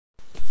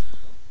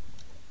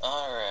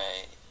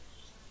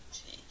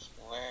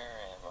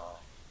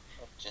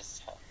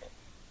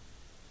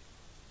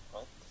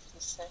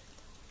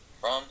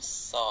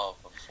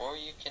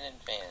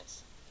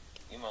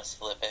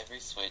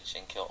switch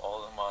and kill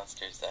all the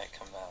monsters that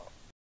come out.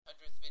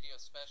 100th video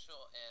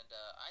special, and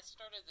I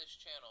started this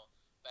channel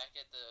back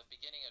at the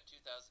beginning of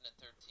 2013,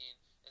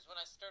 is when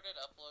I started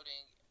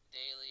uploading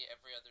daily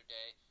every other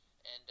day,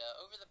 and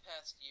over the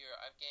past year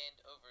I've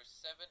gained over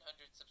 700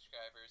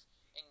 subscribers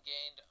and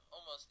gained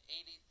almost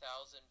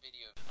 80,000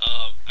 video views.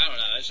 I don't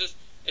know,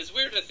 it's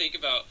weird to think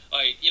about,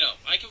 like, you know,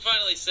 I can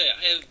finally say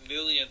I have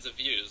millions of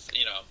views,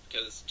 you know,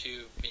 because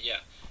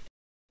yeah.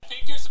 I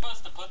think you're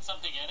supposed to put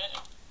something in it.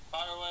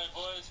 Fire away,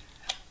 boys.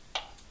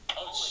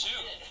 Oh,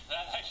 shoot.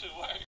 That actually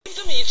worked. Gave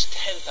them each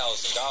 $10,000.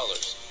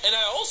 And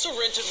I also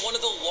rented one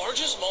of the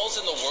largest malls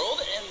in the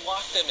world and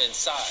locked them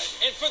inside.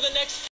 And for the next